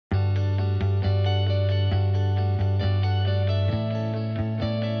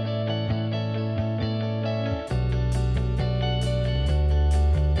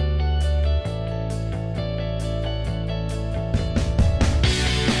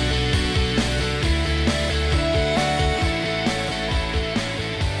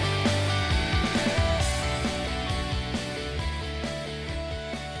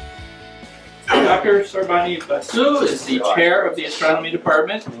Dr. Sarbani Basu is the chair of the astronomy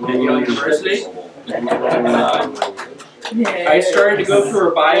department at Yale University. I started to go through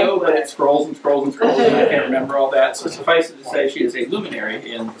her bio, but it scrolls and scrolls and scrolls, and I can't remember all that. So suffice it to say, she is a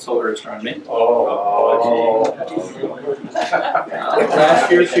luminary in solar astronomy.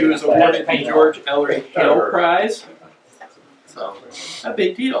 Last year, she was awarded the George Ellery Hill Prize. So, a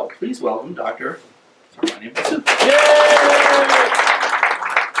big deal. Please welcome Dr. Sarbani Basu. Thank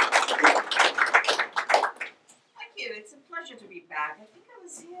you. It's a pleasure to be back. I think I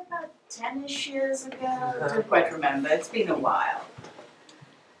was here about 10-ish years ago. I don't quite remember. It's been a while.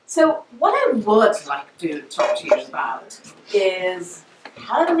 So what I would like to talk to you about is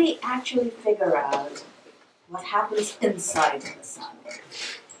how do we actually figure out what happens inside the sun?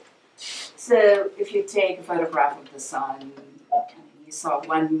 So if you take a photograph of the sun, you saw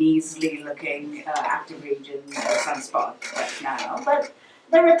one measly looking active region or sunspot right now, but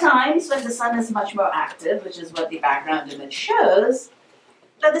there are times when the sun is much more active, which is what the background image shows,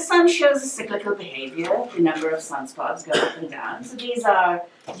 but the sun shows a cyclical behavior. The number of sunspots go up and down. So these are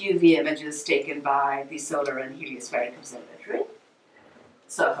UV images taken by the Solar and Heliospheric Observatory,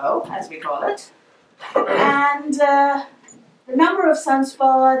 SOHO, as we call it. And the number of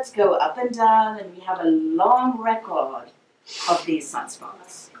sunspots go up and down, and we have a long record of these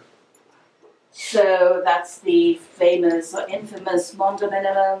sunspots. So that's the famous or infamous Maunder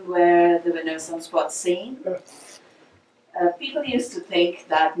minimum where there were no sunspots seen. People used to think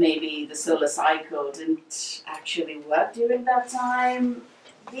that maybe the solar cycle didn't actually work during that time.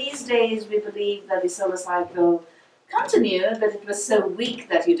 These days we believe that the solar cycle continued, but it was so weak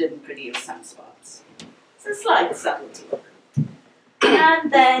that you didn't produce sunspots. It's a slight subtlety.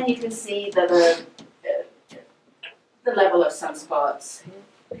 And then you can see that the level of sunspots,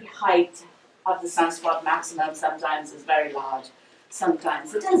 the height of the sunspot maximum sometimes is very large,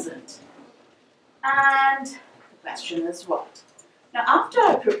 sometimes it isn't. And the question is what? Now, after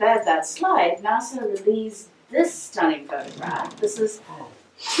I prepared that slide, NASA released this stunning photograph. This is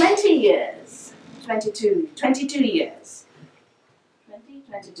 20 years, 22 years,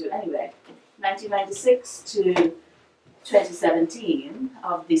 22, anyway, 1996 to 2017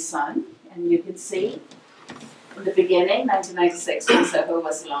 of the sun, and you can see in the beginning, 1996, when SOHO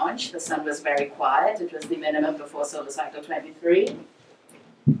was launched, the sun was very quiet. It was the minimum before solar cycle 23.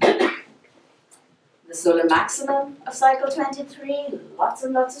 The solar maximum of cycle 23, lots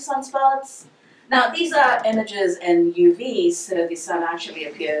and lots of sunspots. Now, these are images in UV, so the sun actually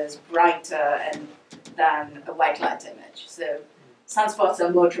appears brighter than a white light image. So sunspots are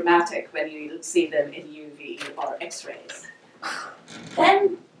more dramatic when you see them in UV or X-rays.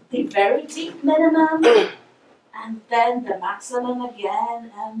 Then the very deep minimum, and then the maximum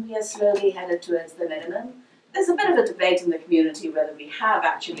again, and we are slowly headed towards the minimum. There's a bit of a debate in the community whether we have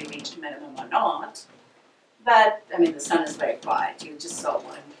actually reached minimum or not. But, I mean, the sun is very quiet. You just saw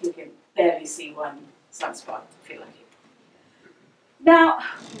one. You can barely see one sunspot if you're lucky. Now,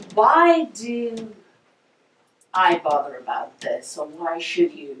 why do I bother about this, or why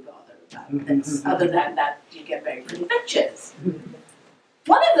should you bother about this, other than that you get very pretty pictures?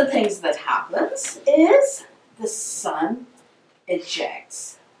 One of the things that happens is the sun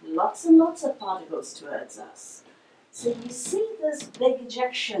ejects lots and lots of particles towards us. So you see this big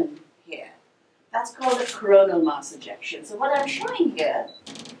ejection here. That's called a coronal mass ejection. So what I'm showing here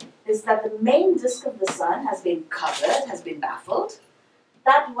is that the main disk of the sun has been covered, has been baffled.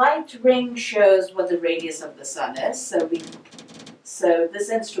 That white ring shows what the radius of the sun is. So this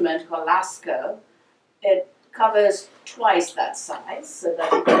instrument called LASCO, it covers twice that size so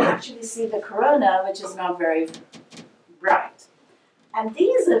that you can actually see the corona, which is not very bright. And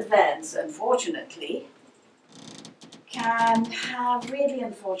these events, unfortunately, can have really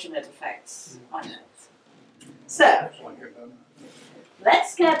unfortunate effects on Earth. So,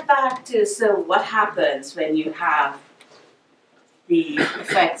 let's get back to, what happens when you have the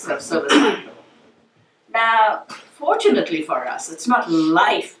effects of solar cycle? Now, fortunately for us, it's not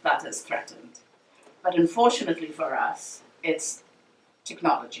life that is threatened, but unfortunately for us, it's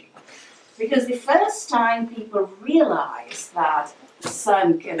technology. Because the first time people realized that the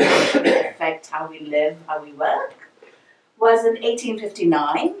sun can actually affect how we live, how we work, was in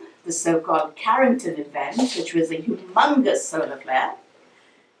 1859, the so-called Carrington event, which was a humongous solar flare,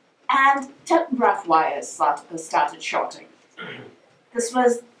 and telegraph wires started shorting.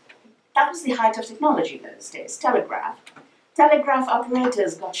 That was the height of technology those days, telegraph. Telegraph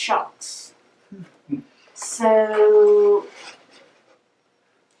operators got shocks. So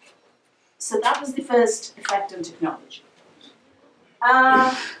that was the first effect on technology.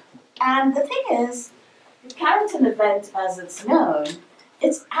 And the thing is, the Carrington event, as it's known,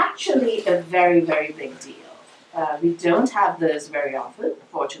 it's actually a very, very big deal. We don't have those very often,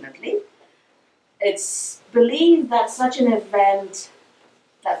 fortunately. It's believed that such an event,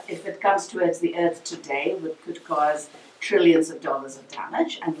 that if it comes towards the Earth today, could cause trillions of dollars of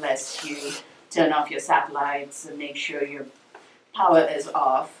damage unless you turn off your satellites and make sure your power is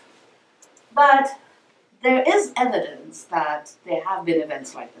off. But there is evidence that there have been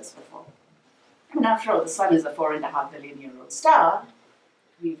events like this before. I mean, after all, the Sun is a 4.5 billion-year-old star.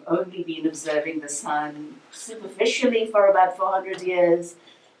 We've only been observing the Sun superficially for about 400 years,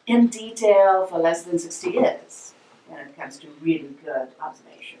 in detail for less than 60 years, when it comes to really good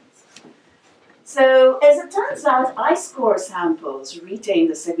observations. So, as it turns out, ice core samples retain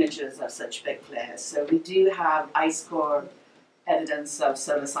the signatures of such big flares. So we do have ice core evidence of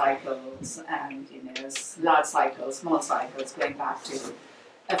solar cycles and, large cycles, small cycles, going back to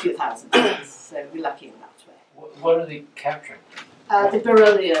a few thousand years. So we're lucky in that way. What are they capturing? The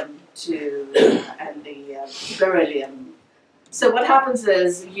beryllium and the beryllium. So what happens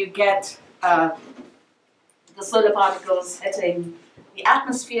is you get the solar particles hitting the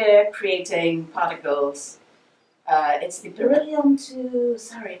atmosphere, creating particles. It's the beryllium to,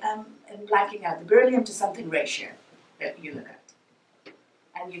 I'm blanking out, the beryllium to something ratio that you look at.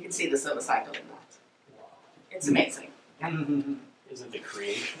 And you can see the solar cycle in that. Wow. It's amazing. Is it the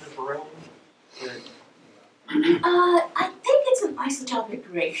creation of beryllium? I think it's an isotopic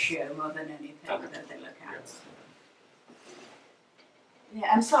ratio more than anything that they look at. Yes. Yeah,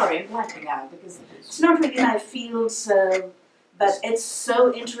 I'm sorry, I'm blanking out because it's not really my field, but it's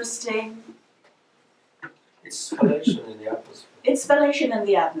so interesting. It's spallation in the atmosphere. It's spallation in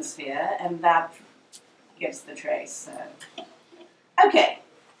the atmosphere, and that gives the trace. So. Okay,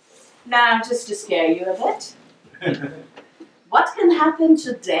 now just to scare you a bit, what can happen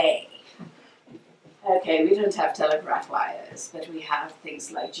today? Okay, we don't have telegraph wires, but we have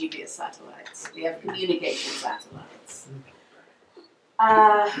things like GPS satellites. We have communication satellites.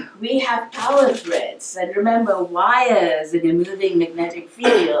 We have power grids, and remember, wires in a moving magnetic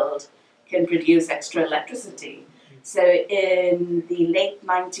field can produce extra electricity. So in the late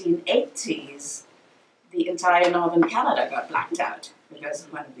 1980s, the entire northern Canada got blacked out because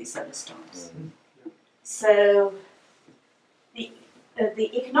of one of these thunderstorms. So the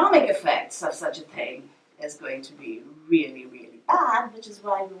economic effects of such a thing is going to be really, really bad, which is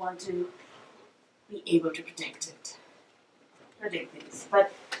why we want to be able to predict these.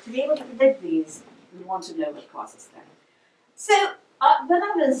 But to be able to predict these, we want to know what causes them. So when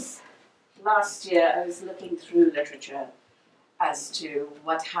I was last year, I was looking through literature as to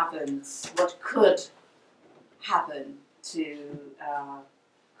what could happen to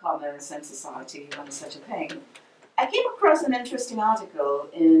commerce and society when such a thing. I came across an interesting article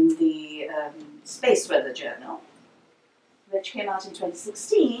in the Space Weather Journal, which came out in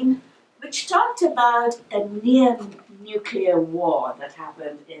 2016, which talked about a near-nuclear war that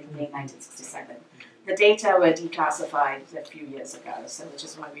happened in May 1967. The data were declassified a few years ago, so which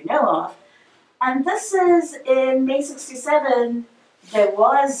is why we know of. And this is in May 67, there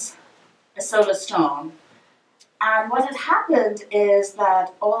was a solar storm. And what had happened is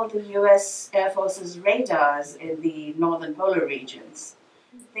that all the US Air Force's radars in the northern polar regions,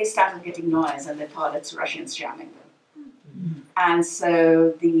 they started getting noise and they thought it's Russians jamming them. And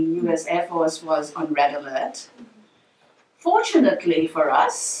so the US Air Force was on red alert. Fortunately for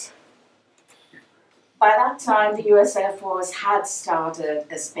us, by that time the US Air Force had started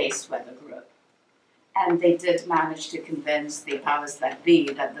a space weather group. And they did manage to convince the powers that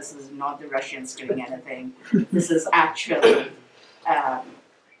be that this is not the Russians doing anything. This is actually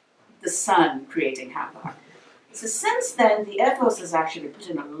the sun creating havoc. So since then, the Air Force has actually put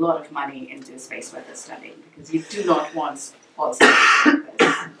in a lot of money into space weather studying because you do not want false negatives like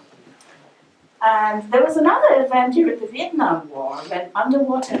this. And there was another event during the Vietnam War when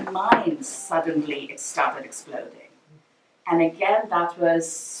underwater mines suddenly started exploding. And again, that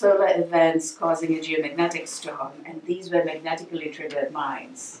was solar events causing a geomagnetic storm, and these were magnetically triggered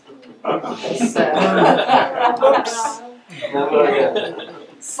mines. So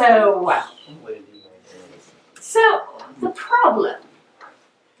the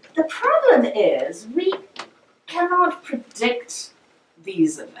problem is we cannot predict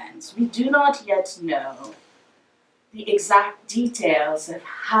these events. We do not yet know the exact details of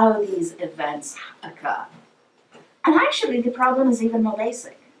how these events occur. And actually, the problem is even more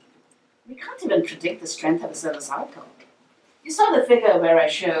basic. We can't even predict the strength of a solar cycle. You saw the figure where I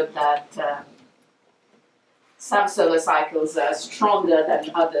showed that some solar cycles are stronger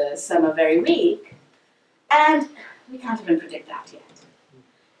than others, some are very weak, and we can't even predict that yet.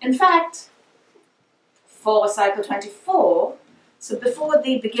 In fact, for cycle 24, So before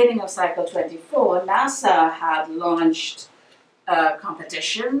the beginning of cycle 24, NASA had launched a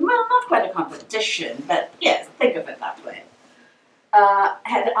competition, well, not quite a competition, but yes, think of it that way.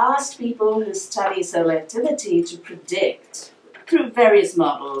 Had asked people who study solar activity to predict, through various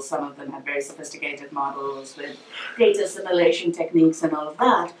models, some of them had very sophisticated models with data assimilation techniques and all of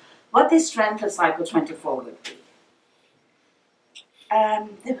that, what the strength of cycle 24 would be.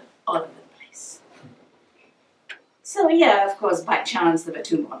 They were all over the place. So yeah, of course, by chance there were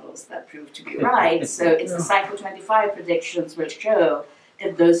two models that proved to be right. So it's the cycle 25 predictions will show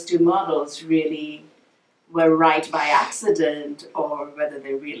if those two models really were right by accident or whether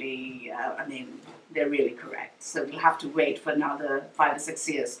they're really, they're really correct. So we'll have to wait for another 5 or 6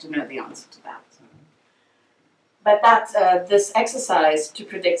 years to know the answer to that. But that this exercise to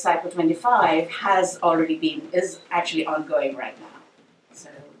predict cycle 25 is actually ongoing right now. So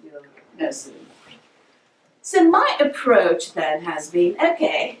you'll know soon. So my approach then has been,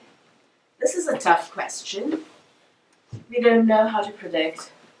 okay, this is a tough question. We don't know how to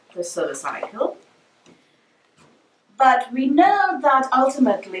predict the solar cycle. But we know that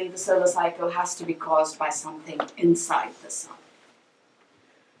ultimately the solar cycle has to be caused by something inside the sun.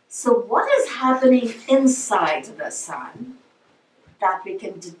 So what is happening inside the sun that we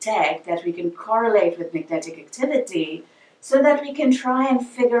can detect, that we can correlate with magnetic activity, so that we can try and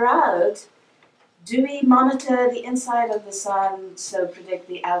figure out, do we monitor the inside of the sun, so predict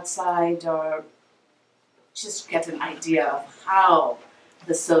the outside, or just get an idea of how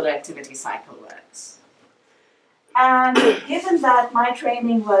the solar activity cycle works? And given that my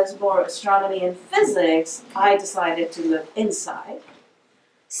training was more astronomy and physics, I decided to look inside.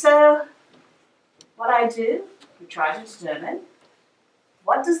 So what I do, we try to determine,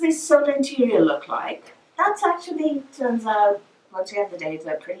 what does the solar interior look like? That's actually, turns out, once you have the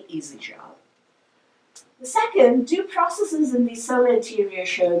data, a pretty easy job. The second, do processes in the solar interior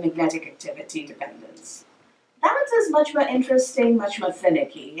show magnetic activity dependence? That is much more interesting, much more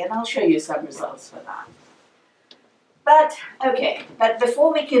finicky, and I'll show you some results for that. But, okay, but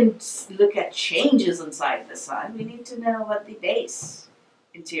before we can look at changes inside the sun, we need to know what the base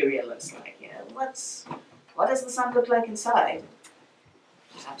interior looks like. Yeah? What does the sun look like inside?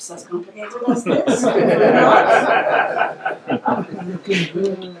 Perhaps as complicated as this. I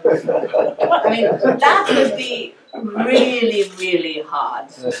mean, that would be really, really hard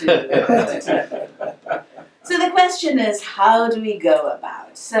to determine. So the question is, how do we go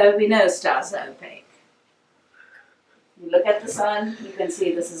about? So we know stars are opaque. You look at the sun, you can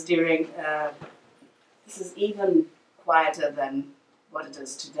see this is during, this is even quieter than what it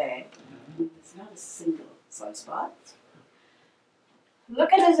is today. It's not a single sunspot.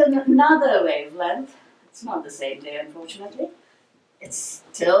 Look at it in another wavelength. It's not the same day, unfortunately. It's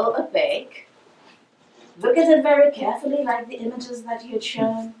still opaque. Look at it very carefully, like the images that you had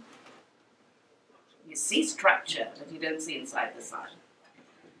shown. You see structure that you don't see inside the sun.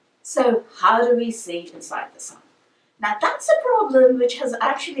 So how do we see inside the sun? Now that's a problem which has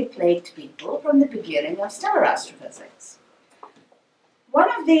actually plagued people from the beginning of stellar astrophysics.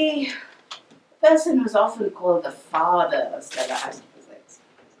 One of the person who's often called the father of stellar astrophysics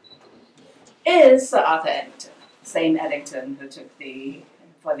is Sir Arthur Eddington, same Eddington who took the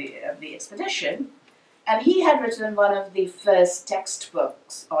expedition, and he had written one of the first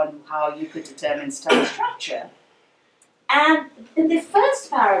textbooks on how you could determine stellar structure. And in the first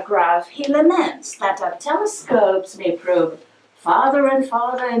paragraph, he laments that our telescopes may probe farther and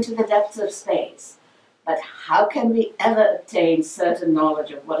farther into the depths of space, but how can we ever obtain certain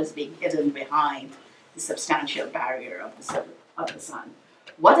knowledge of what is being hidden behind the substantial barrier of the sun?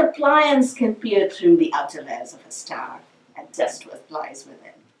 What appliance can peer through the outer layers of a star and test what lies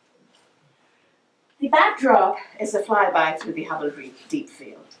within? The backdrop is a flyby through the Hubble Deep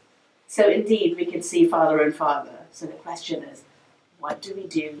Field. So indeed, we can see farther and farther. So the question is, what do we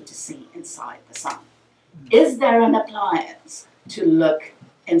do to see inside the sun? Is there an appliance to look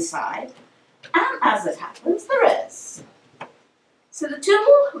inside? And as it happens, there is. So the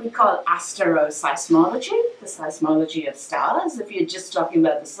tool we call asteroseismology, the seismology of stars. If you're just talking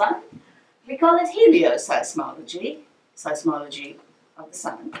about the sun, we call it helioseismology, seismology of the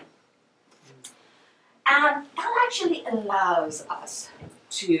sun. And that actually allows us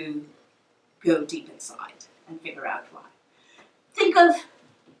to go deep inside and figure out why. Think of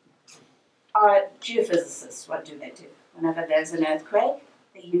our geophysicists. What do? Whenever there's an earthquake,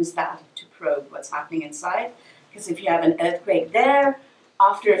 they use that to probe what's happening inside. Because if you have an earthquake there,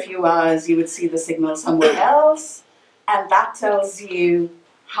 after a few hours you would see the signal somewhere else, and that tells you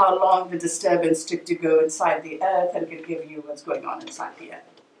how long the disturbance took to go inside the earth and can give you what's going on inside the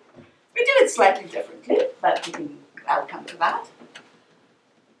earth. We do it slightly differently, but I'll come to that.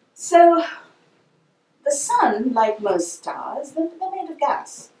 So the sun, like most stars, they're made of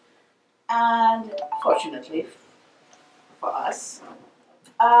gas. And fortunately for us,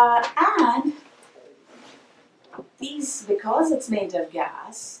 and these, because it's made of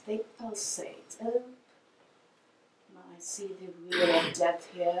gas, they pulsate. Oh, I see the wheel of death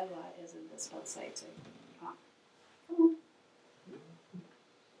here. Why isn't this pulsating? Ah, come on.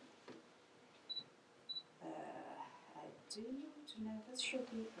 I do know this should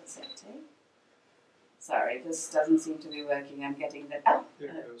be pulsating. Sorry, this doesn't seem to be working. I'm getting the. Oh, There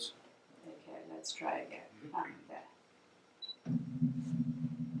it goes. okay, let's try again. Ah, there.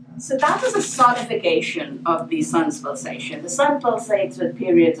 So that is a sonification of the sun's pulsation. The sun pulsates with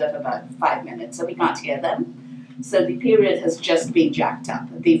periods of about 5 minutes, so we can't hear them. So the period has just been jacked up.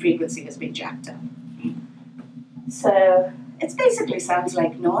 The frequency has been jacked up. So it basically sounds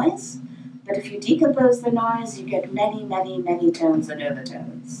like noise, but if you decompose the noise, you get many, many, many tones and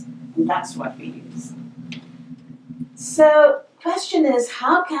overtones. And that's what we use. So question is,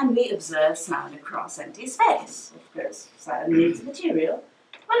 how can we observe sound across empty space? Of course, sound needs material.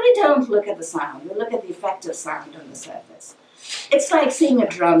 Well, we don't look at the sound, we look at the effect of sound on the surface. It's like seeing a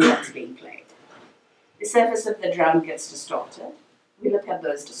drum that's being played. The surface of the drum gets distorted. We look at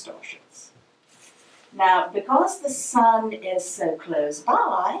those distortions. Now, because the sun is so close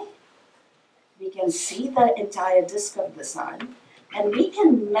by, we can see the entire disk of the sun, and we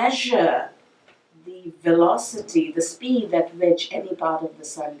can measure the velocity, the speed at which any part of the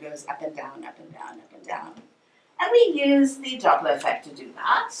sun goes up and down, up and down, up and down. And we use the Doppler effect to do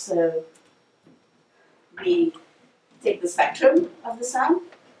that. So we take the spectrum of the sun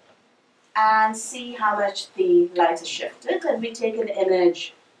and see how much the light is shifted, and we take an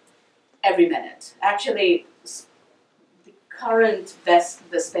image every minute. Actually, the current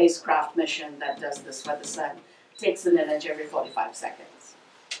the spacecraft mission that does this for the sun takes an image every 45 seconds.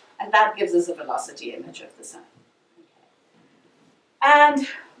 And that gives us a velocity image of the sun. And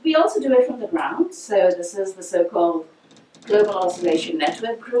we also do it from the ground. So this is the so-called Global Oscillation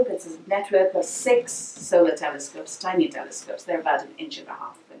Network Group. It's a network of 6 solar telescopes, tiny telescopes. They're about 1.5 inches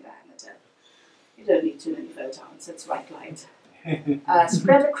in diameter. You don't need too many photons, it's white light.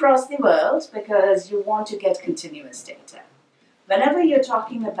 Spread across the world because you want to get continuous data. Whenever you're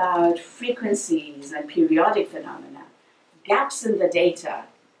talking about frequencies and periodic phenomena, gaps in the data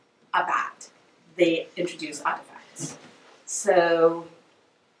are bad. They introduce artifacts. So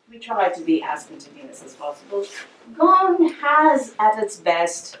we try to be as continuous as possible. GONE has, at its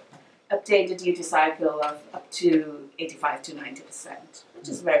best, obtained a duty cycle of up to 85 to 90%, which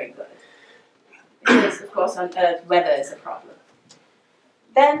is very good. Because, of course, on Earth, weather is a problem.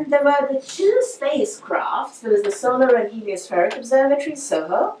 Then there were the 2 spacecrafts. There was the Solar and Heliospheric Observatory,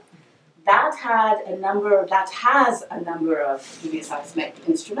 SOHO. That has a number of helioseismic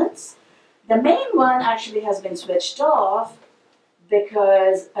instruments. The main one actually has been switched off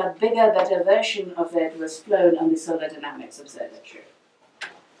because a bigger, better version of it was flown on the Solar Dynamics Observatory.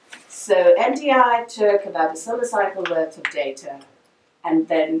 So NDI took about a solar cycle worth of data, and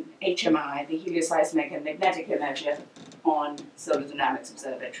then HMI, the helioseismic and magnetic imager, on Solar Dynamics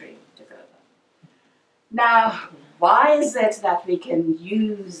Observatory took over. Now, why is it that we can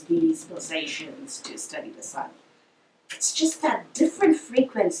use these pulsations to study the sun? It's just that different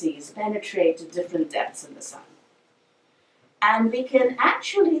frequencies penetrate to different depths in the sun. And we can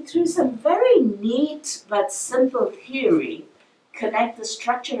actually, through some very neat but simple theory, connect the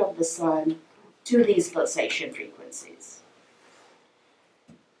structure of the sun to these pulsation frequencies.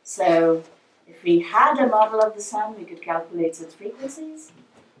 So if we had a model of the sun, we could calculate its frequencies,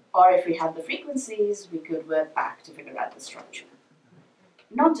 or if we had the frequencies, we could work back to figure out the structure.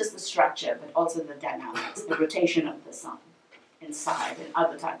 Not just the structure, but also the dynamics, the rotation of the sun inside and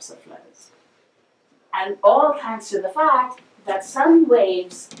other types of flows. And all thanks to the fact that some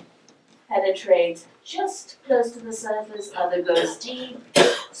waves penetrate just close to the surface, other goes deep,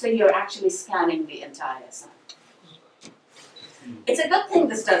 so you're actually scanning the entire sun. It's a good thing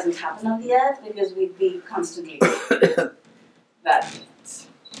this doesn't happen on the Earth because we'd be constantly that.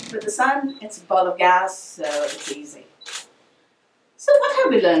 With the sun, it's a ball of gas, so it's easy. So what have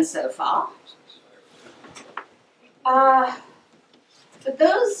we learned so far? For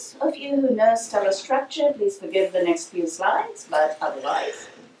those of you who know stellar structure, please forgive the next few slides, but otherwise.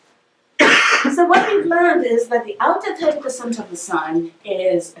 So what we've learned is that the outer 30% of the sun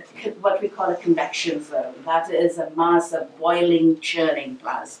is what we call a convection zone. That is a mass of boiling, churning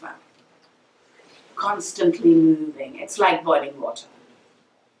plasma, constantly moving. It's like boiling water.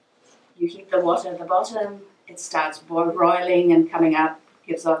 You heat the water at the bottom, it starts boiling and coming up,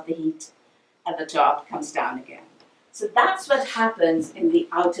 gives off the heat. At the top, comes down again. So that's what happens in the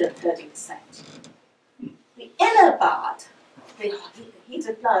outer 30%. The inner part, the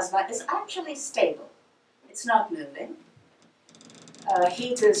heated plasma, is actually stable. It's not moving.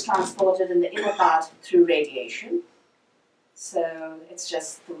 Heat is transported in the inner part through radiation. So it's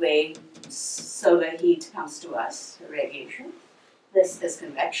just the way solar heat comes to us, through radiation. This is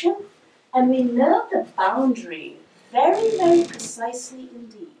convection. And we know the boundary very, very precisely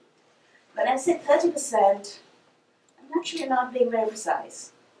indeed. When I say 30%, I'm actually not being very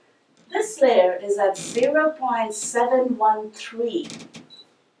precise. This layer is at 0.713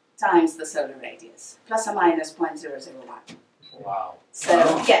 times the solar radius, plus or minus 0.001. Wow.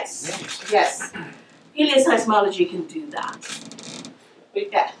 So, yes. Helioseismology can do that.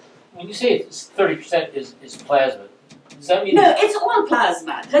 Yeah. When you say it's 30% is plasma, does that mean? No, it's all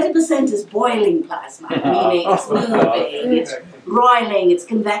plasma. 30% is boiling plasma, meaning it's moving, it's roiling, it's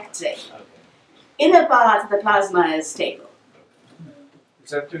convecting. Okay. Inner part of the plasma is stable.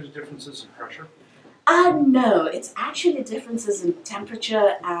 Is that due to differences in pressure? No, it's actually differences in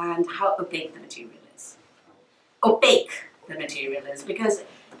temperature and how opaque the material is. Opaque the material is, because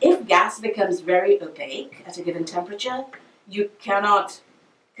if gas becomes very opaque at a given temperature, you cannot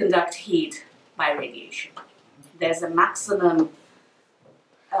conduct heat by radiation. There's a maximum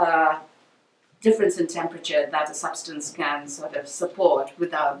difference in temperature that a substance can sort of support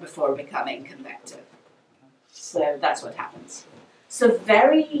before becoming convective. So that's what happens. So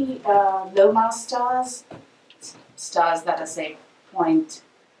very low mass stars that are say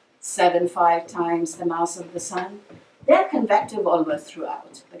 0.75 times the mass of the sun, they're convective almost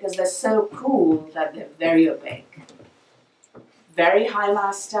throughout because they're so cool that they're very opaque. Very high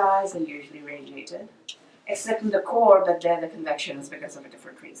mass stars are usually radiated, except in the core, but there the convection is because of a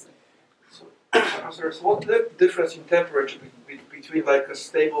different reason. So what's the difference in temperature between like a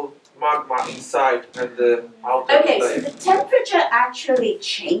stable magma inside and the outer Okay, layer? so the temperature actually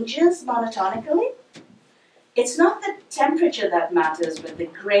changes monotonically. It's not the temperature that matters, but the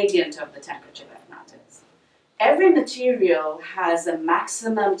gradient of the temperature that matters. Every material has a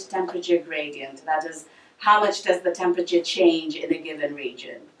maximum temperature gradient, that is, how much does the temperature change in a given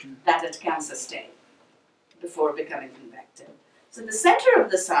region that it can sustain before becoming convective. So the center of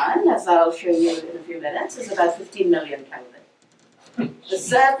the sun, as I'll show you in a few minutes, is about 15 million Kelvin. The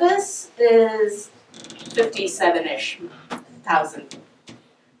surface is 57-ish thousand,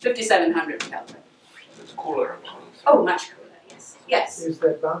 5,700 Kelvin. It's cooler. Oh, much cooler, yes. Yes. Is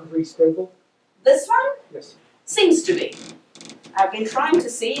that boundary stable? This one Yes. seems to be. I've been trying to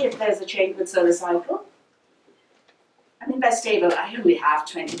see if there's a change with solar cycle. I mean, by stable, I only have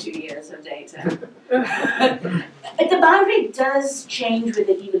 22 years of data. The boundary does change with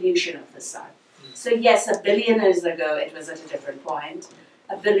the evolution of the sun. So yes, a billion years ago, it was at a different point.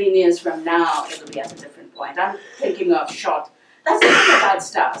 A billion years from now, it will be at a different point. I'm thinking of short. That's the thing about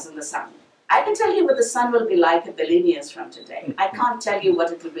stars and the sun. I can tell you what the sun will be like a billion years from today. I can't tell you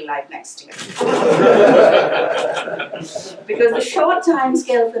what it will be like next year. Because the short time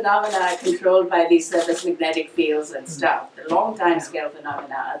scale phenomena are controlled by these surface magnetic fields and stuff. The long time scale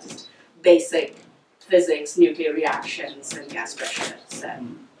phenomena are just basic physics, nuclear reactions, and gas pressure.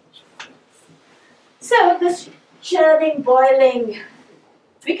 So this churning, boiling,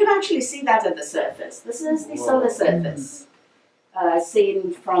 we can actually see that at the surface. This is the solar surface.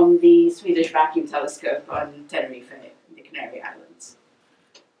 Seen from the Swedish vacuum telescope on Tenerife, in the Canary Islands.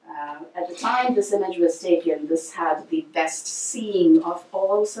 At the time this image was taken, this had the best seeing of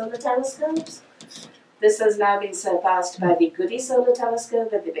all solar telescopes. This has now been surpassed by the Goody Solar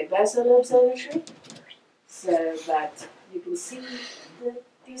Telescope at the Big Bear Solar Observatory. So that you can see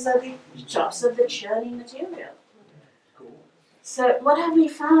these are the drops of the churning material. So what have we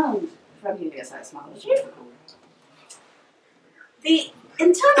found from helioseismology? The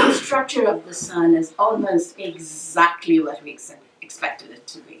internal structure of the sun is almost exactly what we expected it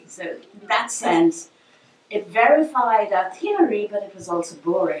to be. So in that sense, it verified our theory, but it was also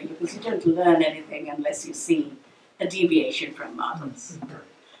boring because you don't learn anything unless you see a deviation from models.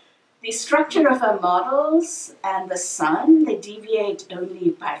 The structure of our models and the sun, they deviate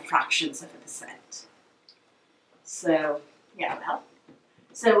only by fractions of a percent. So, yeah, well.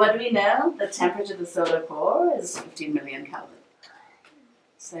 So what do we know? The temperature of the solar core is 15 million Kelvin.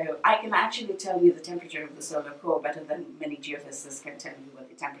 So I can actually tell you the temperature of the solar core better than many geophysicists can tell you what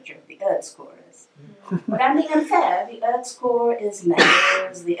the temperature of the Earth's core is. But I'm being unfair. The Earth's core is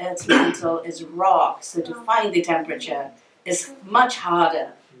metals, the Earth's mantle is rock, so to find the temperature is much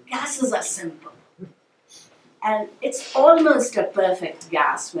harder. Gases are simple. And it's almost a perfect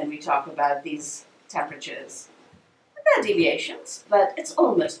gas when we talk about these temperatures. There are deviations, but it's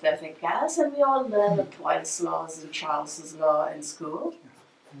almost perfect gas, and we all learn the Poisson laws and Charles's law in school.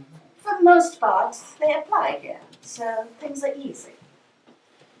 For the most part, they apply here, so things are easy.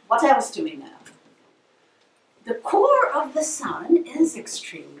 What else do we know? The core of the sun is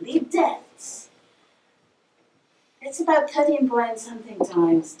extremely dense. It's about 13 point something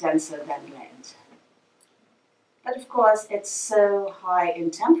times denser than lead. But of course, it's so high in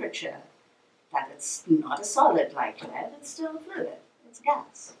temperature that it's not a solid like lead, it's still a fluid, it's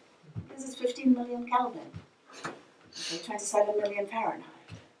gas. This is 15 million Kelvin, okay, 27 million Fahrenheit.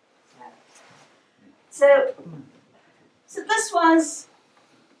 So this was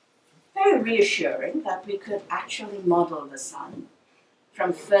very reassuring that we could actually model the sun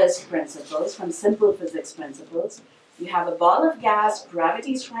from first principles, from simple physics principles. You have a ball of gas,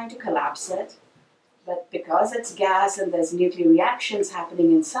 gravity is trying to collapse it, but because it's gas and there's nuclear reactions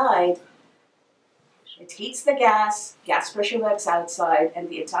happening inside, it heats the gas pressure works outside, and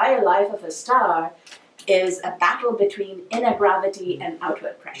the entire life of a star is a battle between inner gravity and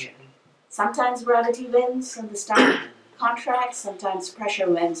outward pressure. Sometimes gravity wins and the star contracts, sometimes pressure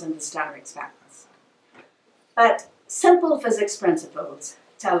wins and the star expands. But simple physics principles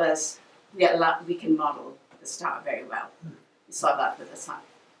tell us we can model the star very well. We saw that with the sun.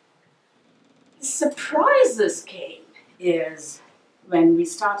 The surprises came is when we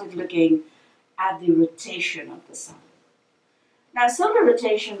started looking at the rotation of the sun. Now, solar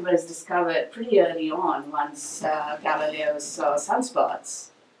rotation was discovered pretty early on once Galileo saw sunspots,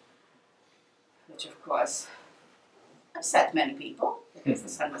 which of course upset many people because the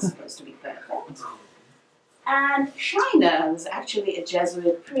sun was supposed to be perfect. And Scheiner was actually a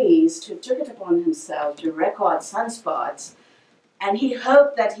Jesuit priest who took it upon himself to record sunspots, and he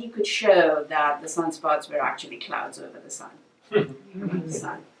hoped that he could show that the sunspots were actually clouds over the sun.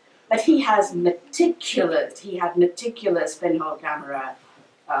 But he had meticulous pinhole camera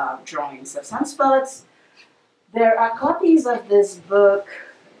drawings of sunspots. There are copies of this book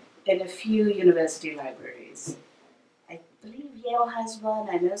in a few university libraries. I believe Yale has one,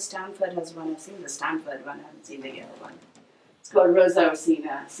 I know Stanford has one. I've seen the Stanford one, I haven't seen the Yale one. It's called Rosa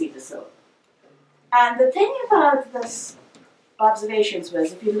Ursina See the Soul. And the thing about this observations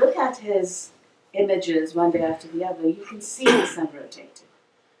was, if you look at his images one day after the other, you can see the sun rotating.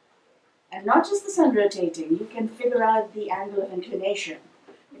 And not just the sun rotating, you can figure out the angle of inclination,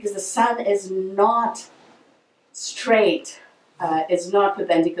 because the sun is not straight, it's not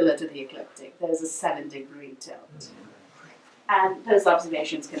perpendicular to the ecliptic. There's a 7-degree tilt. And those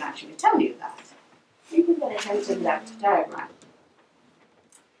observations can actually tell you that. You can get a hint in that diagram.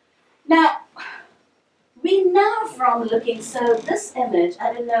 Now, we know from looking, so this image,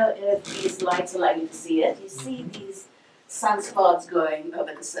 I don't know if these lights allow you to see it. You see these sunspots going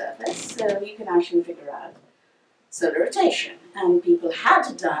over the surface, so you can actually figure out solar rotation. And people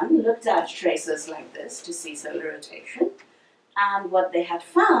had looked at tracers like this to see solar rotation. And what they had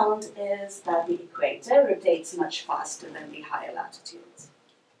found is that the equator rotates much faster than the higher latitudes.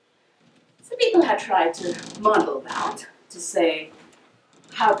 So people had tried to model that, to say,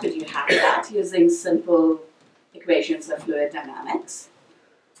 how could you have that using simple equations of fluid dynamics?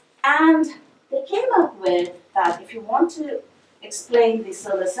 And they came up with that if you want to explain the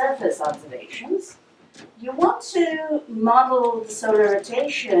solar surface observations, you want to model the solar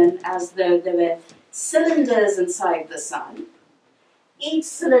rotation as though there were cylinders inside the sun, each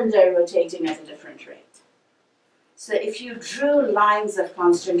cylinder rotating at a different rate. So if you drew lines of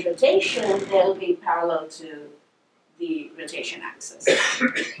constant rotation, they'll be parallel to the rotation axis.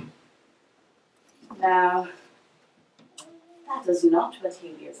 Now, that is not what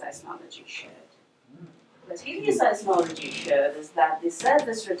helioseismology showed. What helioseismology showed is that the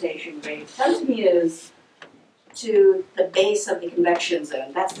surface rotation rate continues to the base of the convection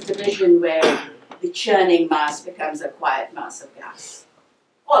zone. That's the division where the churning mass becomes a quiet mass of gas.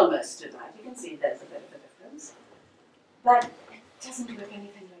 Almost to that. You can see there's a bit of a difference. But it doesn't look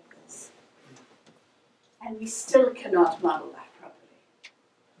anything like this. And we still cannot model that properly.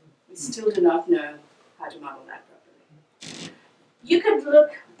 We still do not know how to model that properly. You could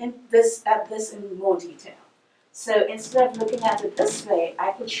look at this in more detail. So instead of looking at it this way,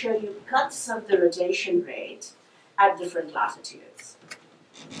 I could show you cuts of the rotation rate at different latitudes.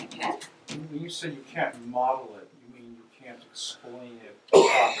 Okay? When you say you can't model it, you mean you can't explain it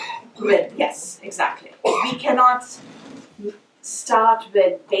properly? Yes, exactly. We cannot start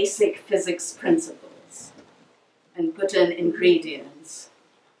with basic physics principles and put in ingredients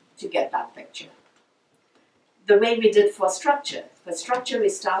to get that picture. The way we did for structure. For structure, we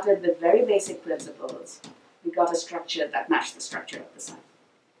started with very basic principles. We got a structure that matched the structure of the sun.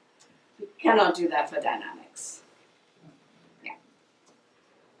 We cannot do that for dynamics.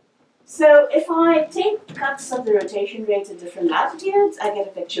 So if I take cuts of the rotation rate at different latitudes, I get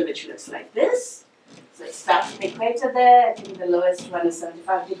a picture which looks like this. So it starts at the equator there. I think the lowest one is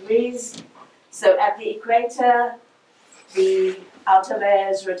 75 degrees. So at the equator, the outer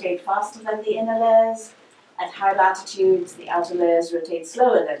layers rotate faster than the inner layers. At high latitudes, the outer layers rotate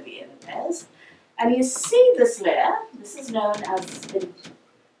slower than the inner layers. And you see this layer. This is known as in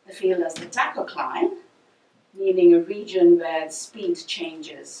the field as the tachocline, meaning a region where the speed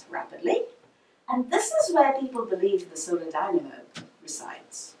changes rapidly. And this is where people believe the solar dynamo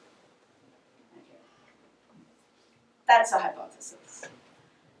resides. Okay. That's a hypothesis.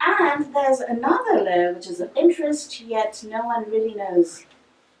 And there's another layer which is of interest, yet no one really knows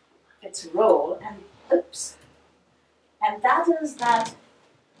its role. And that is that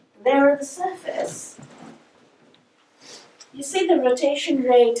there at the surface, you see the rotation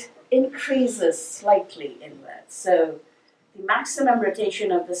rate increases slightly inwards. So the maximum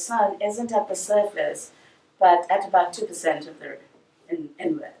rotation of the sun isn't at the surface, but at about 2% of the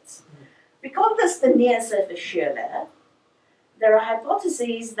inwards. We call this the near surface shear layer. There are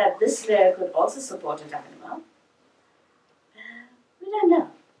hypotheses that this layer could also support a dynamo. We don't know.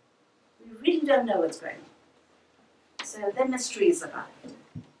 We really don't know what's going on. So there are mysteries about it.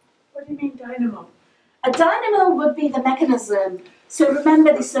 What do you mean dynamo? A dynamo would be the mechanism. So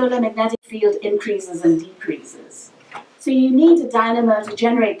remember, the solar magnetic field increases and decreases. So you need a dynamo to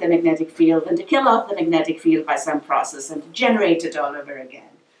generate the magnetic field and to kill off the magnetic field by some process and to generate it all over again.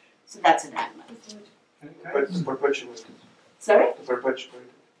 So that's a dynamo. But it's perpetuated. Sorry? Perpetuated.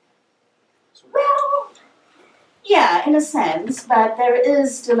 So Well, yeah, in a sense, but there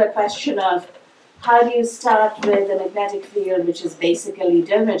is still a question of how do you start with a magnetic field which is basically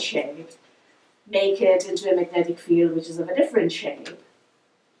donut-shaped, make it into a magnetic field which is of a different shape,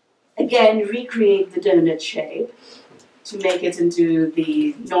 again recreate the donut shape to make it into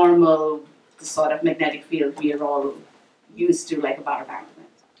the normal sort of magnetic field we are all used to, like a bar magnet.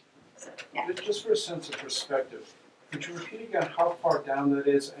 So, yeah. Just for a sense of perspective, could you repeat again how far down that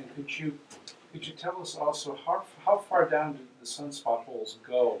is, and could you tell us also how far down do the sunspot holes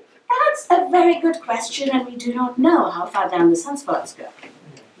go? That's a very good question, and we do not know how far down the sunspots go.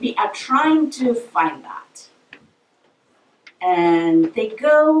 We are trying to find that. And they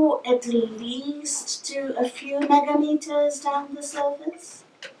go at least to a few megameters down the surface.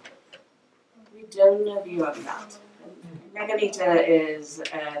 We don't know beyond that. A megameter is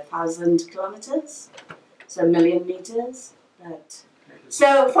 1,000 kilometers, so a million meters. But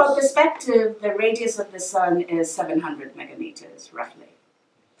so for perspective, the radius of the sun is 700 megameters, roughly.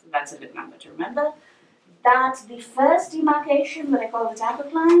 So that's a good number to remember. That the first demarcation, what I call the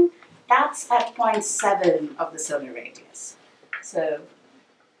tachocline, that's at 0.7 of the solar radius. So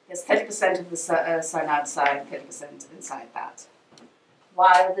there's 30% of the sun outside, 30% inside that.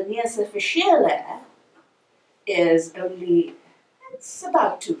 While the near surface shear layer is only, it's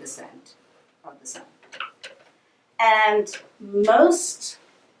about 2% of the sun. And most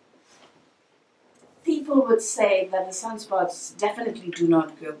people would say that the sunspots definitely do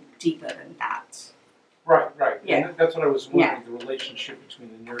not go deeper than that. Right. Yeah. And that's what I was wondering, the relationship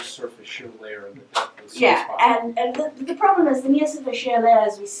between the near surface shear layer and the depth of the sunspot. Yeah, and the problem is the near surface shear layer,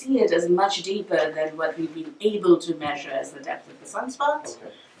 as we see it, is much deeper than what we've been able to measure as the depth of the sunspots.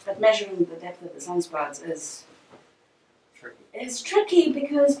 Okay. But measuring the depth of the sunspots is Tricky. tricky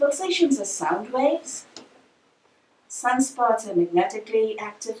because pulsations are sound waves. Sunspots are magnetically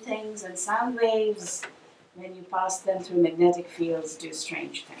active things, and sound waves, when you pass them through magnetic fields, do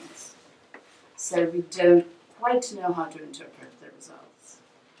strange things. So we don't quite know how to interpret the results.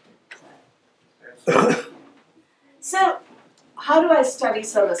 So how do I study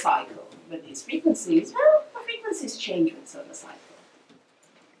solar cycle with these frequencies? Well, the frequencies change with solar cycle.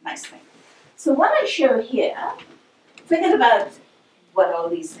 Nice thing. So what I show here, forget about what all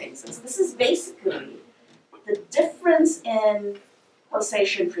these things is. This is basically the difference in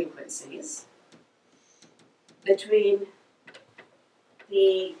pulsation frequencies between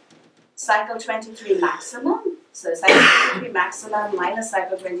the cycle 23 maximum, so cycle 23 maximum minus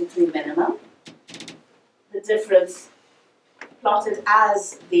cycle 23 minimum, the difference plotted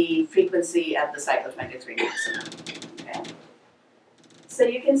as the frequency at the cycle 23 maximum. Okay? So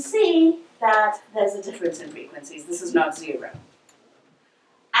you can see that there's a difference in frequencies. This is not zero.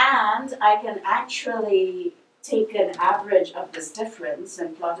 And I can actually take an average of this difference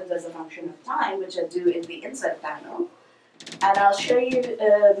and plot it as a function of time, which I do in the insert panel. And I'll show you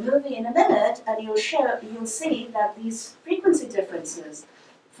a movie in a minute, and you'll see that these frequency differences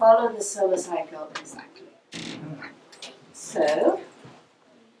follow the solar cycle exactly. So,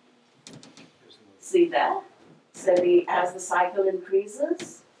 see there? So as the cycle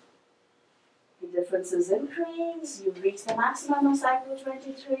increases, differences increase, you reach the maximum of cycle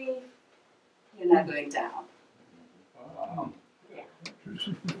 23, you're now going down. Wow.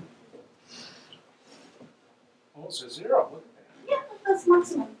 Oh, it's a zero. Look at that. Yeah, that's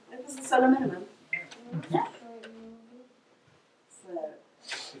maximum. That is the solar minimum. Yeah. So,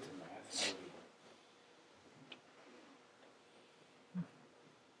 It's a math movie.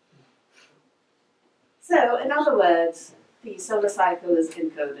 so, in other words, the solar cycle is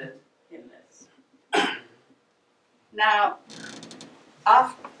encoded in this. Now,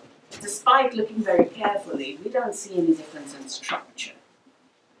 despite looking very carefully, we don't see any difference in structure.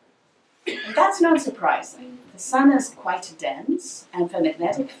 And that's not surprising. The sun is quite dense, and for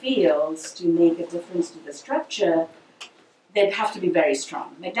magnetic fields to make a difference to the structure, they'd have to be very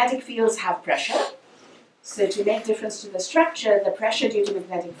strong. Magnetic fields have pressure, so to make difference to the structure, the pressure due to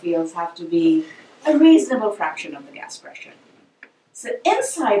magnetic fields have to be a reasonable fraction of the gas pressure. So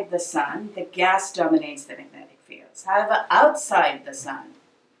inside the sun, the gas dominates the magnetic fields. However, outside the sun,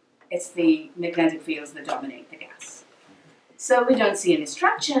 it's the magnetic fields that dominate the gas. So we don't see any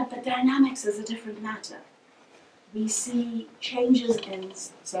structure, but dynamics is a different matter. We see changes in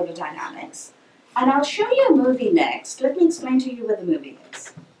solar dynamics. And I'll show you a movie next. Let me explain to you what the movie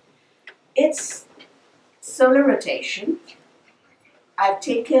is. It's solar rotation.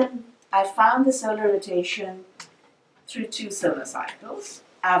 I found the solar rotation through 2 solar cycles,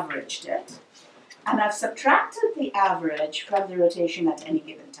 averaged it, and I've subtracted the average from the rotation at any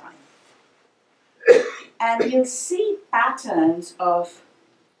given time. And you'll see patterns of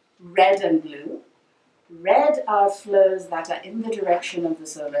red and blue. Red are flows that are in the direction of the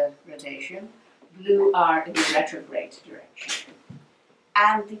solar rotation. Blue are in the retrograde direction.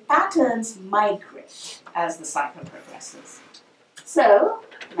 And the patterns migrate as the cycle progresses. So,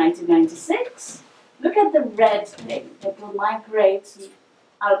 1996, look at the red thing. It will migrate.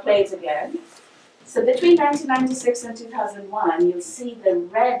 I'll play it again. So between 1996 and 2001, you'll see the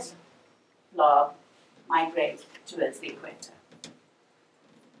red blob migrate towards the equator.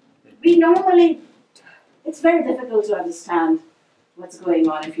 It's very difficult to understand what's going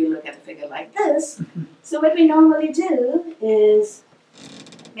on if you look at a figure like this. So what we normally do is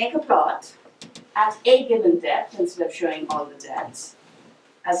make a plot at a given depth instead of showing all the depths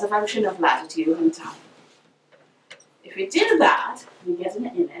as a function of latitude and time. If we do that, we get an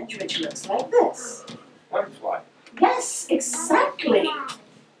image which looks like this. Butterfly. Yes, exactly.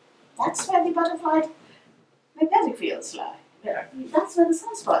 That's where the butterfly magnetic fields lie. That's where the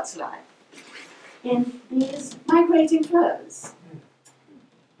sunspots lie. In these migrating flows.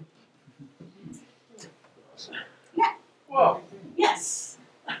 Yeah. Whoa. Yes.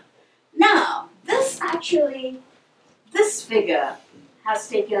 Now, this figure has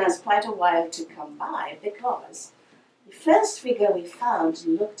taken us quite a while to come by because the first figure we found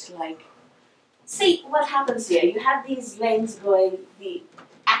looked like, see what happens here. You have these lanes going, the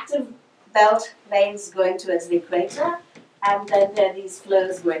active belt lanes going towards the equator, and then there are these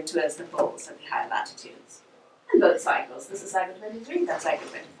flows going towards the poles at the higher latitudes. And both cycles. This is cycle 23, that's cycle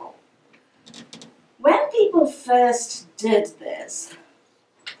 24. When people first did this,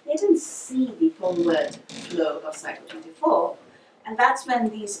 they didn't see the poleward flow of cycle 24, and that's when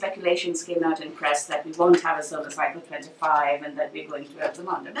these speculations came out in press that we won't have a solar cycle 25 and that we're going to have the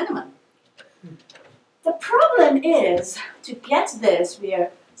Maunder minimum. The problem is, to get this, we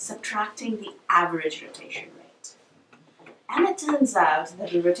are subtracting the average rotation rate. And it turns out that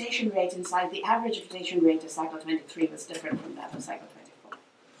the rotation rate inside the average rotation rate of cycle 23 was different from that of cycle 24.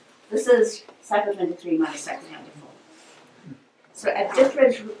 This is cycle 23 minus cycle 24. So at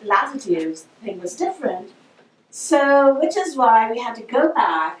different latitudes, the thing was different. So, which is why we had to go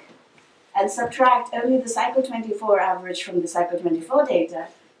back and subtract only the cycle 24 average from the cycle 24 data,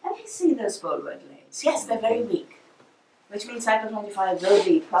 and we see those poleward lanes. Yes, they're very weak, which means cycle 25 will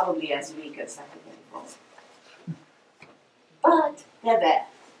be probably as weak as cycle 24. But they're there.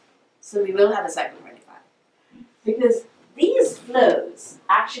 So we will have a cycle 25. Because these flows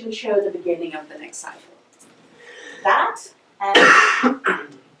actually show the beginning of the next cycle. That and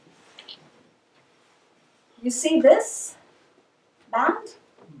you see this band?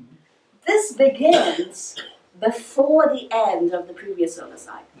 This begins before the end of the previous solar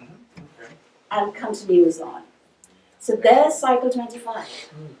cycle and continues on. So there's cycle 25.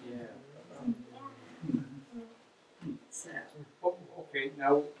 So. Oh, okay,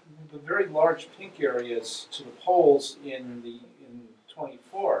 now the very large pink areas to the poles in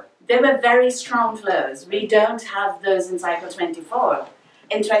 24. They were very strong flows. We don't have those in cycle 24.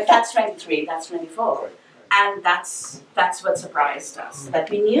 That's 23, that's 24. And that's what surprised us. That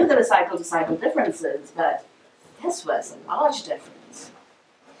we knew there were cycle-to-cycle differences, but this was a large difference.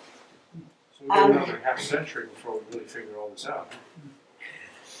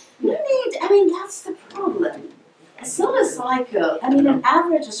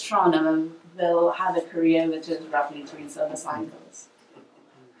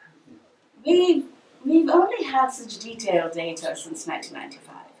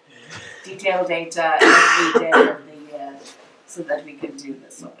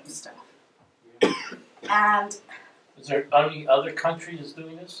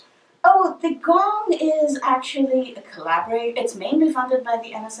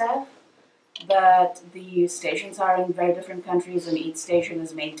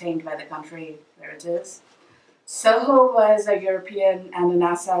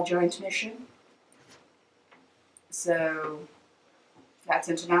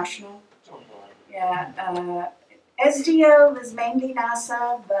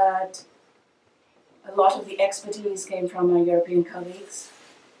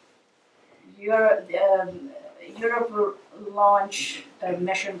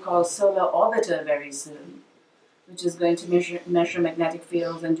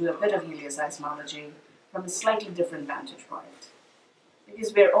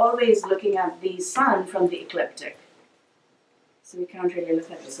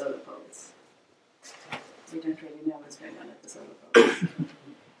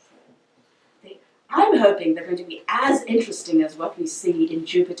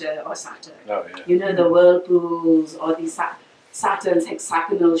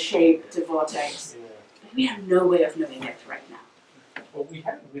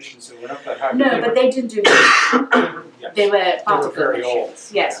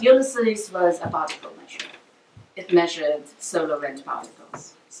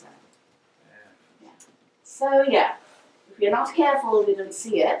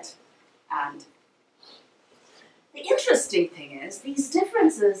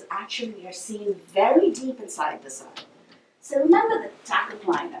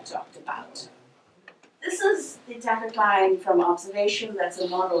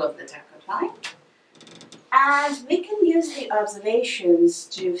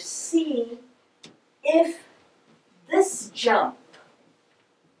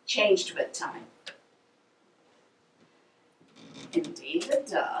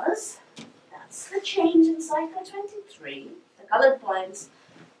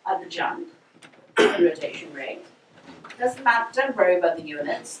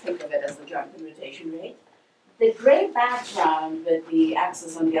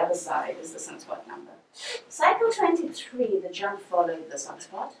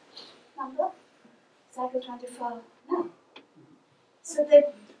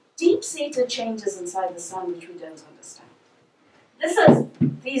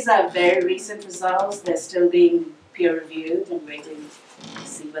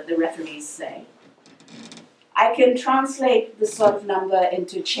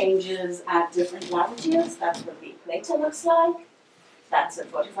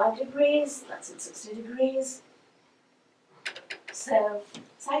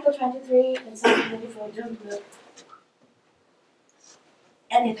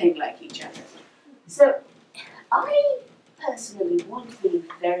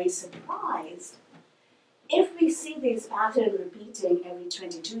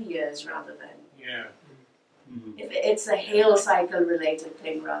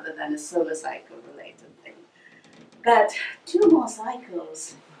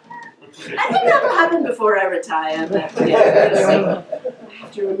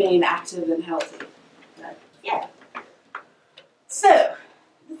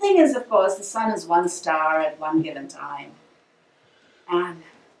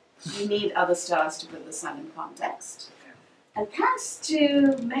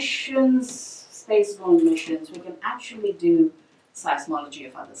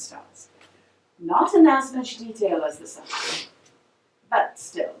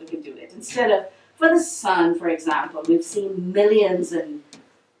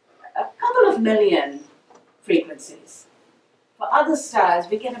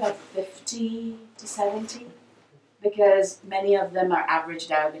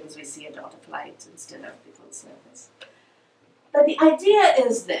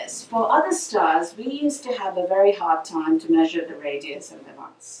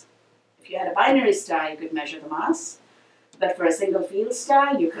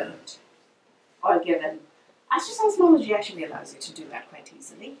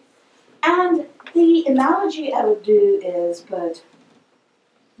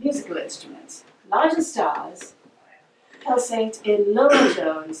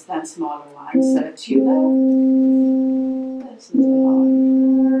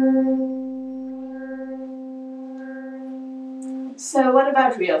 So what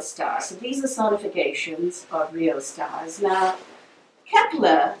about real stars? So these are sonifications of real stars. Now,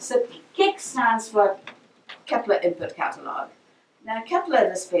 Kepler, so KIC stands for Kepler Input Catalog. Now, Kepler,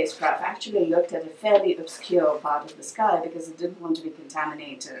 the spacecraft, actually looked at a fairly obscure part of the sky because it didn't want to be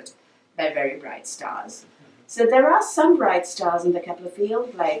contaminated by very bright stars. So there are some bright stars in the Kepler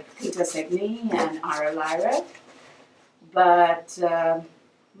field, like Theta Cygni and Ara Lyrae, but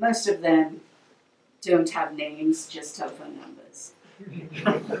most of them don't have names, just telephone numbers.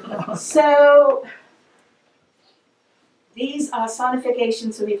 So these are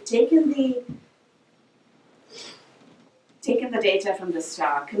sonifications. So we've taken the data from the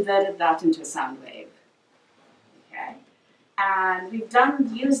star, converted that into a sound wave. Okay, and we've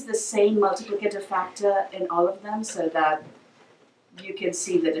used the same multiplicative factor in all of them so that you can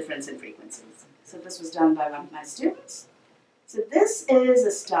see the difference in frequencies. So this was done by one of my students. So this is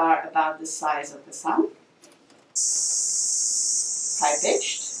a star about the size of the sun,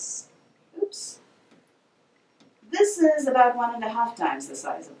 high-pitched. Oops. This is about 1.5 times the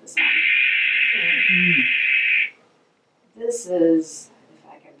size of the sun. This is, if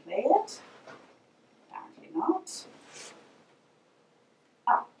I can play it, apparently not.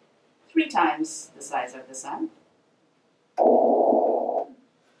 3 times the size of the sun.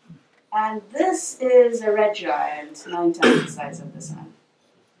 And this is a red giant, 9 times the size of the sun.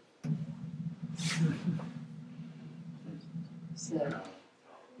 So,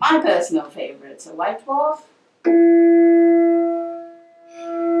 my personal favorite's a white dwarf.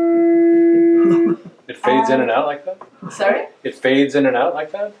 It fades in and out like that? Sorry? It fades in and out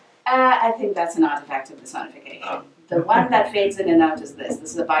like that? I think that's an artifact of the sonification. Oh. The one that fades in and out is this.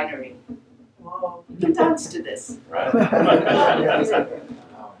 This is a binary. Whoa. You can dance to this. Right.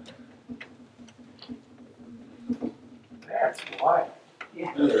 That's wild.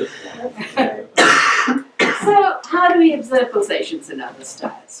 Yeah. So, how do we observe pulsations in other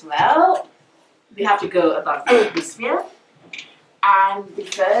stars? Well, we have to go above the atmosphere. And the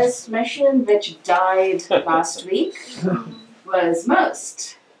first mission, which died last week, was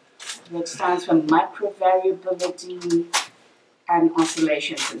MOST, which stands for Microvariability and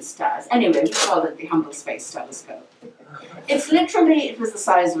Oscillations in Stars. Anyway, we call it the Hubble Space Telescope. It was the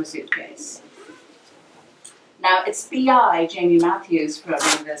size of a suitcase. Now, its PI, Jamie Matthews from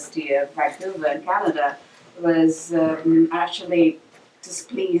the University of Vancouver in Canada, was actually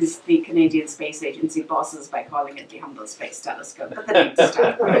displeased the Canadian Space Agency bosses by calling it the Hubble Space Telescope, but the name's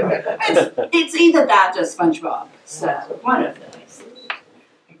stuck. It's either that or SpongeBob, so one of those.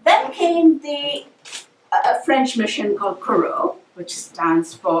 Then came a French mission called Corot, which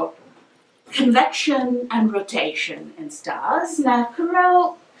stands for Convection and Rotation in Stars. Now,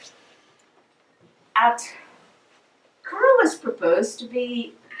 Corot was proposed to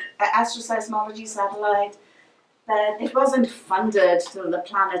be an astroseismology satellite, but it wasn't funded till the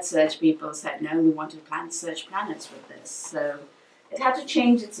planet search people said, no, we want to search planets with this. So it had to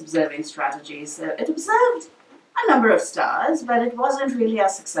change its observing strategy. So it observed a number of stars, but it wasn't really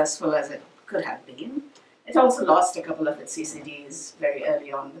as successful as it could have been. It also lost a couple of its CCDs very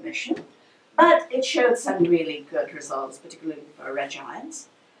early on in the mission, but it showed some really good results, particularly for red giants.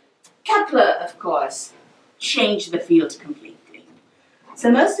 Kepler, of course, changed the field completely. So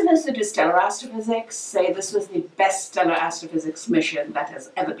most of us who do stellar astrophysics say this was the best stellar astrophysics mission that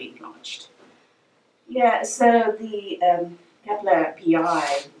has ever been launched. Yeah, so the Kepler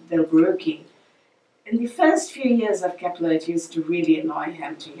PI, Bill Barucki, in the first few years of Kepler, it used to really annoy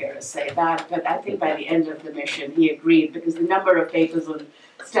him to hear us say that, but I think by the end of the mission he agreed because the number of papers on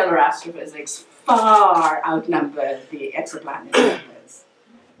stellar astrophysics far outnumbered the exo-planet papers.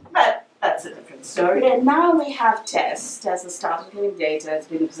 But that's a different story. And now we have TESS. TESS has started giving data. It's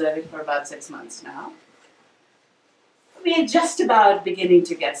been observing for about 6 months now. We're just about beginning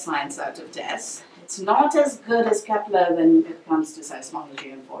to get science out of TESS. It's not as good as Kepler when it comes to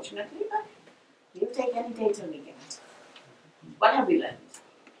seismology, unfortunately, but we'll take any data we get. What have we learned?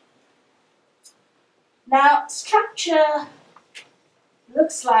 Now, structure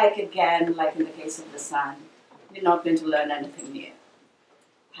looks like, again, like in the case of the sun, we're not going to learn anything new.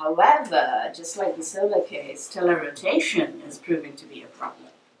 However, just like the solar case, stellar rotation is proving to be a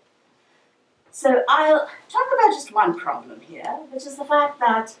problem. So I'll talk about just one problem here, which is the fact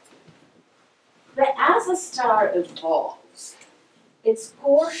that as a star evolves, its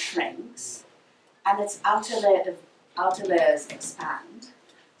core shrinks and its outer layers expand.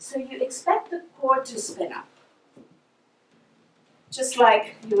 So you expect the core to spin up. Just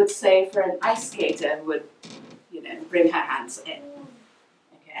like you would say for an ice skater who would, bring her hands in.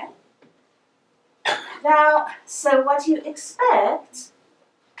 Now, so what you expect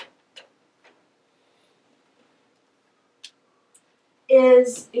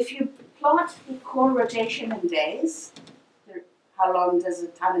is if you plot the core rotation in days, how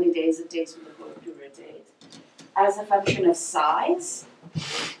many days it takes for the core to rotate, as a function of size.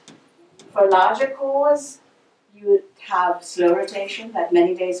 For larger cores, you would have slow rotation, like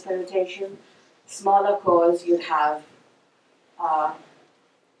many days per rotation. Smaller cores, you'd have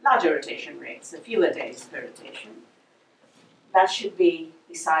larger rotation rates, so fewer days per rotation. That should be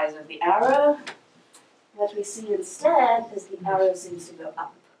the size of the arrow. What we see instead is the arrow seems to go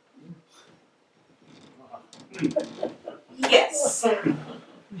up. Yes.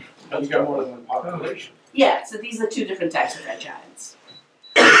 You got more than one population. Yeah, so these are two different types of red giants.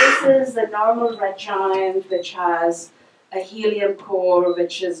 This is the normal red giant, which has a helium core,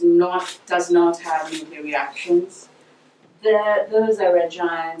 which does not have nuclear reactions. Those are red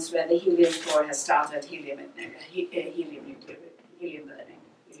giants where the helium core has started helium burning, helium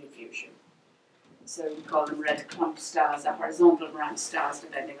fusion. So we call them red clump stars or horizontal branch stars,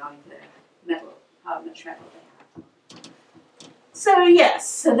 depending on the metal, how much metal they have. So yes,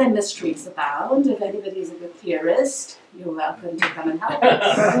 so then mysteries abound. If anybody's a good theorist, you're welcome to come and help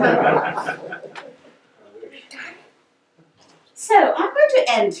us. So I'm going to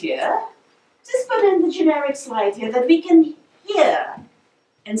end here. Just put in the generic slide here that we can hear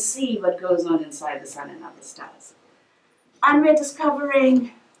and see what goes on inside the sun and other stars. And we're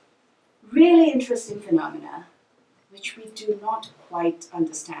discovering really interesting phenomena which we do not quite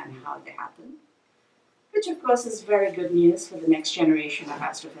understand how they happen, which of course is very good news for the next generation of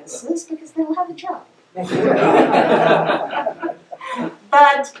astrophysicists because they will have a job.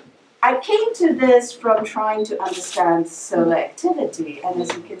 But I came to this from trying to understand solar activity, and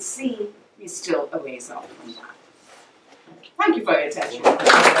as you can see, we're still a ways off from that. Thank you for your attention.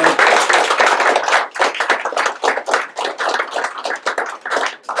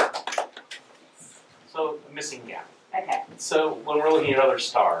 So, a missing gap. Okay. So, when we're looking at other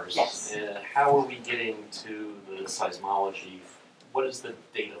stars, Yes. How are we getting to the seismology? What is the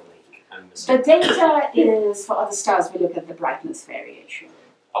data link I'm missing? The data is, for other stars, we look at the brightness variation.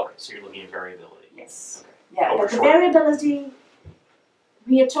 Okay, so you're looking at variability. Yes. Okay. Yeah, Over but the short. variability,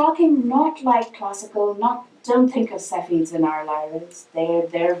 we are talking not like classical, don't think of Cepheids in our lyrids.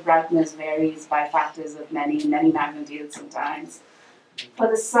 Their brightness varies by factors of many magnitudes sometimes. For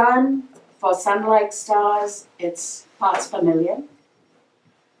the sun, for sun-like stars, it's parts per million.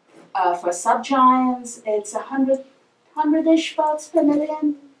 For subgiants, it's 100-ish parts per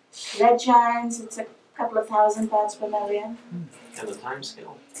million. Red giants, it's a couple of thousand parts per million. And the time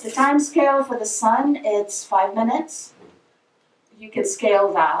scale? The time scale for the sun, it's 5 minutes. You can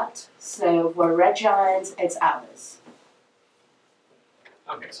scale that. So for red giants, it's hours.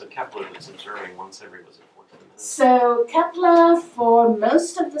 Okay, so Kepler was observing once every, was it 14 minutes? So Kepler, for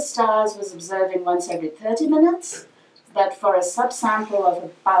most of the stars, was observing once every 30 minutes. But for a subsample of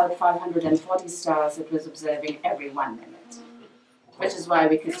about 540 stars, it was observing every 1 minute, which is why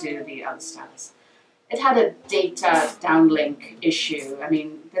we could do the other stars. It had a data downlink issue. I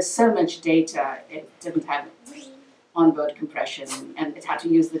mean, there's so much data, it didn't have onboard compression, and it had to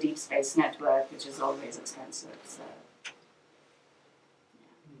use the deep space network, which is always expensive. So.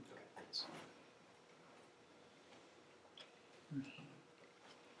 Okay, thanks.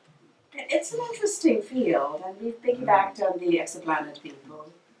 It's an interesting field, and we've piggybacked on the exo-planet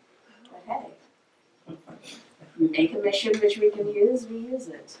people. But hey, we make a mission which we can use, we use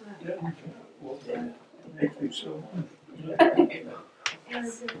it. Well, thank you so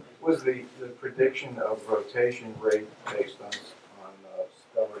Was the prediction of rotation rate based on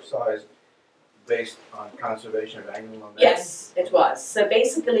stellar size based on conservation of angular momentum? Yes, it was. So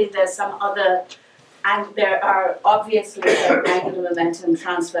basically there's some other, and there are obviously some angular momentum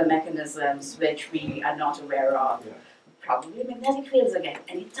transfer mechanisms which we are not aware of. Yeah. Probably magnetic fields again.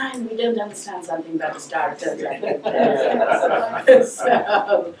 Anytime we don't understand something about a star, it turns out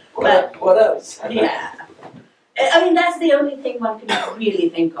so, but What else? yeah. I mean, that's the only thing one can really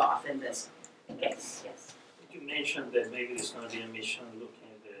think of in this case, yes. You mentioned that maybe there's going to be a mission looking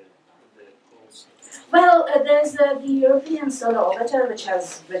at the poles. Well, there's the European Solar Orbiter, which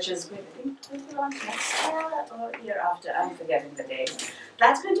is going to be launched next year or year after. I'm forgetting the date.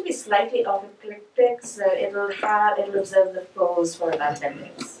 That's going to be slightly off ecliptic, so it'll observe the poles for about 10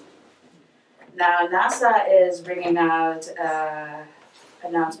 days. Now, NASA is bringing out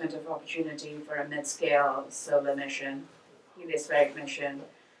announcement of opportunity for a mid-scale solar mission, heliospheric mission.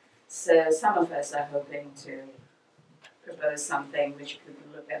 So some of us are hoping to propose something which could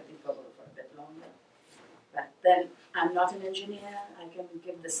look at the pole for a bit longer. But then I'm not an engineer, I can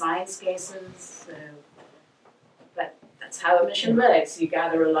give the science cases, so, but that's how a mission works, you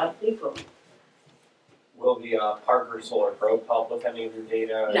gather a lot of people. Will the Parker Solar Probe help with any of your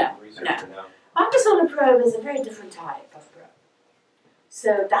data and research or no? Parker Solar Probe is a very different type of probe.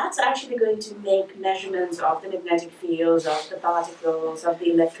 So that's actually going to make measurements of the magnetic fields, of the particles, of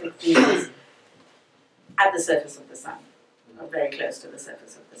the electric fields at the surface of the sun, or very close to the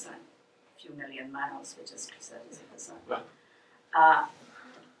surface of the sun, a few million miles, which is the surface of the sun.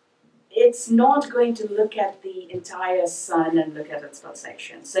 It's not going to look at the entire sun and look at its spot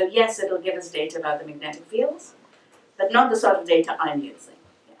section. So yes, it'll give us data about the magnetic fields, but not the sort of data I'm using.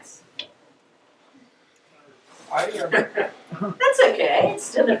 Yes. That's okay. It's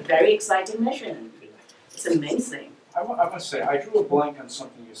still a very exciting mission. It's amazing. I must say, I drew a blank on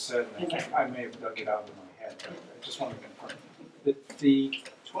something you said, and Okay. I may have dug it out of my head. But I just want to confirm. The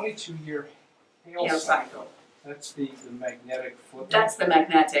 22-year Hale cycle, that's the magnetic flip. That's the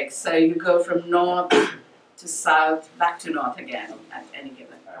magnetic. So you go from north to south, back to north again at any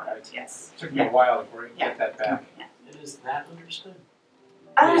given point. Yes. It took me a while to get that back. And is that understood?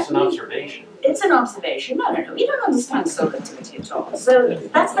 Uh, It's an observation. It's an observation. No, we don't understand solar activity at all. So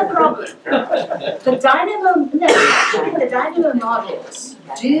that's the problem. The dynamo models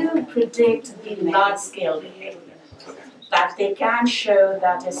do predict the large-scale behavior. That they can show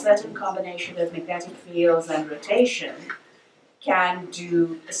that a certain combination of magnetic fields and rotation can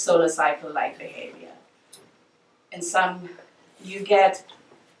do a solar cycle-like behavior. In some, you get,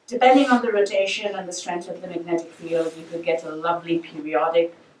 depending on the rotation and the strength of the magnetic field, you could get a lovely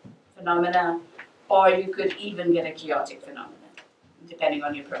periodic phenomena, or you could even get a chaotic phenomenon, depending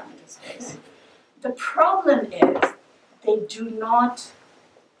on your parameter space. The problem is they do not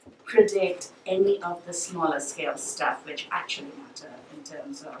predict any of the smaller scale stuff which actually matter in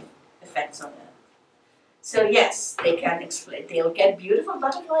terms of effects on Earth. So yes, they can explain, they'll get beautiful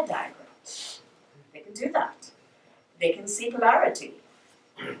butterfly diagrams. They can do that. They can see polarity.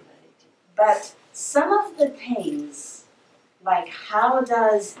 But some of the things, like how do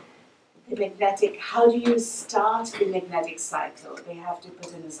you start the magnetic cycle? They have to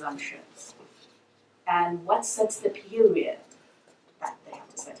put in assumptions. And what sets the period? That they have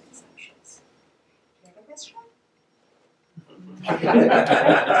to set in assumptions. Do you have a question? I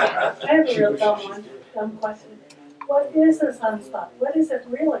have a real dumb question. What is a sunspot? What is it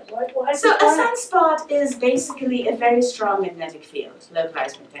really? Why So a sunspot is basically a very strong magnetic field,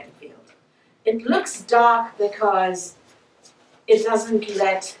 localized magnetic field. It looks dark because it doesn't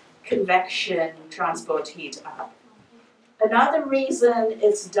let convection transport heat up. Another reason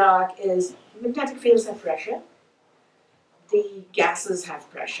it's dark is magnetic fields have pressure. The gases have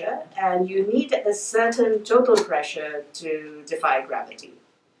pressure, and you need a certain total pressure to defy gravity.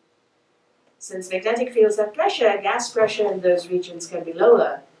 Since magnetic fields have pressure, gas pressure in those regions can be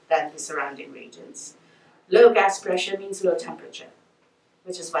lower than the surrounding regions. Low gas pressure means low temperature,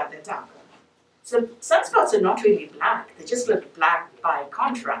 which is why they're darker. So sunspots are not really black, they just look black by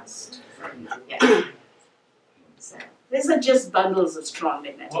contrast. Yeah. So these are just bundles of strong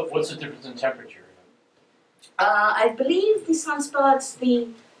magnetic fields. What's the difference in temperature? I believe the sunspots,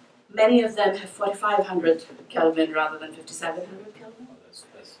 many of them have 4,500 Kelvin rather than 5,700 Kelvin. Oh, that's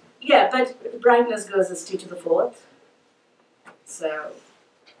Yeah, but brightness goes as T to the 4th. So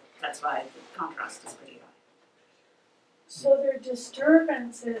that's why the contrast is pretty high. So their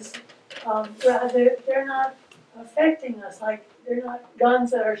disturbances, they're not affecting us, like they're not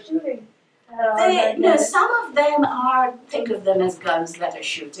guns that are shooting at our Some of them are, think of them as guns that are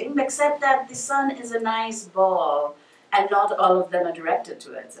shooting, except that the sun is a nice ball and not all of them are directed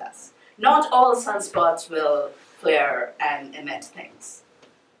towards us. Not all sunspots will flare and emit things,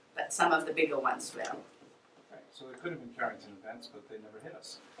 but some of the bigger ones will. Right, so there could have been Carrington events, but they never hit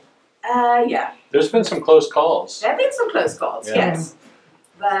us. Yeah. There's been some close calls. There have been some close calls, Yeah. yes.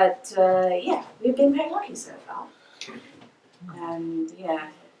 But yeah, we've been very lucky so far. And yeah,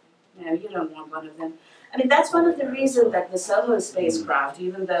 no, you don't want one of them. I mean, that's one of the reasons that the Soho spacecraft,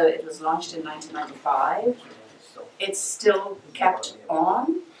 even though it was launched in 1995, it's still kept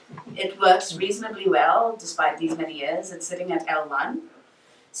on. It works reasonably well despite these many years. It's sitting at L1.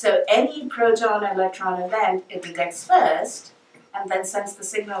 So any proton or electron event, it detects first and then sends the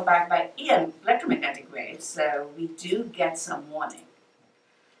signal back by EM, electromagnetic waves. So we do get some warning.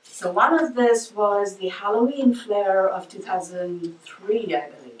 So one of this was the Halloween flare of 2003, I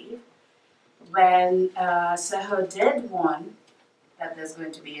believe, when Soho did warn that there's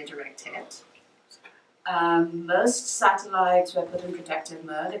going to be a direct hit. Most satellites were put in protective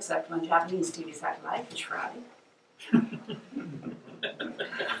mode, except one Japanese TV satellite, which fried.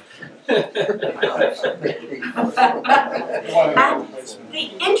 And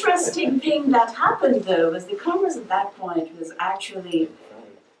the interesting thing that happened, though, was the Congress at that point was actually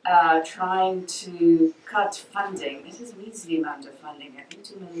trying to cut funding. It is a measly amount of funding, I think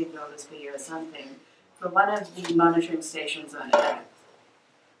 $2 million per year or something, for one of the monitoring stations on Earth.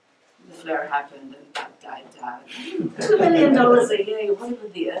 The flare happened and that died down. $2 million a year, you want to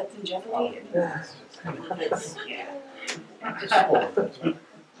put the Earth in jeopardy? It's, yeah.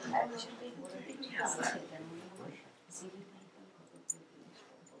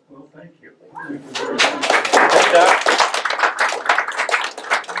 Well, thank you. Good job.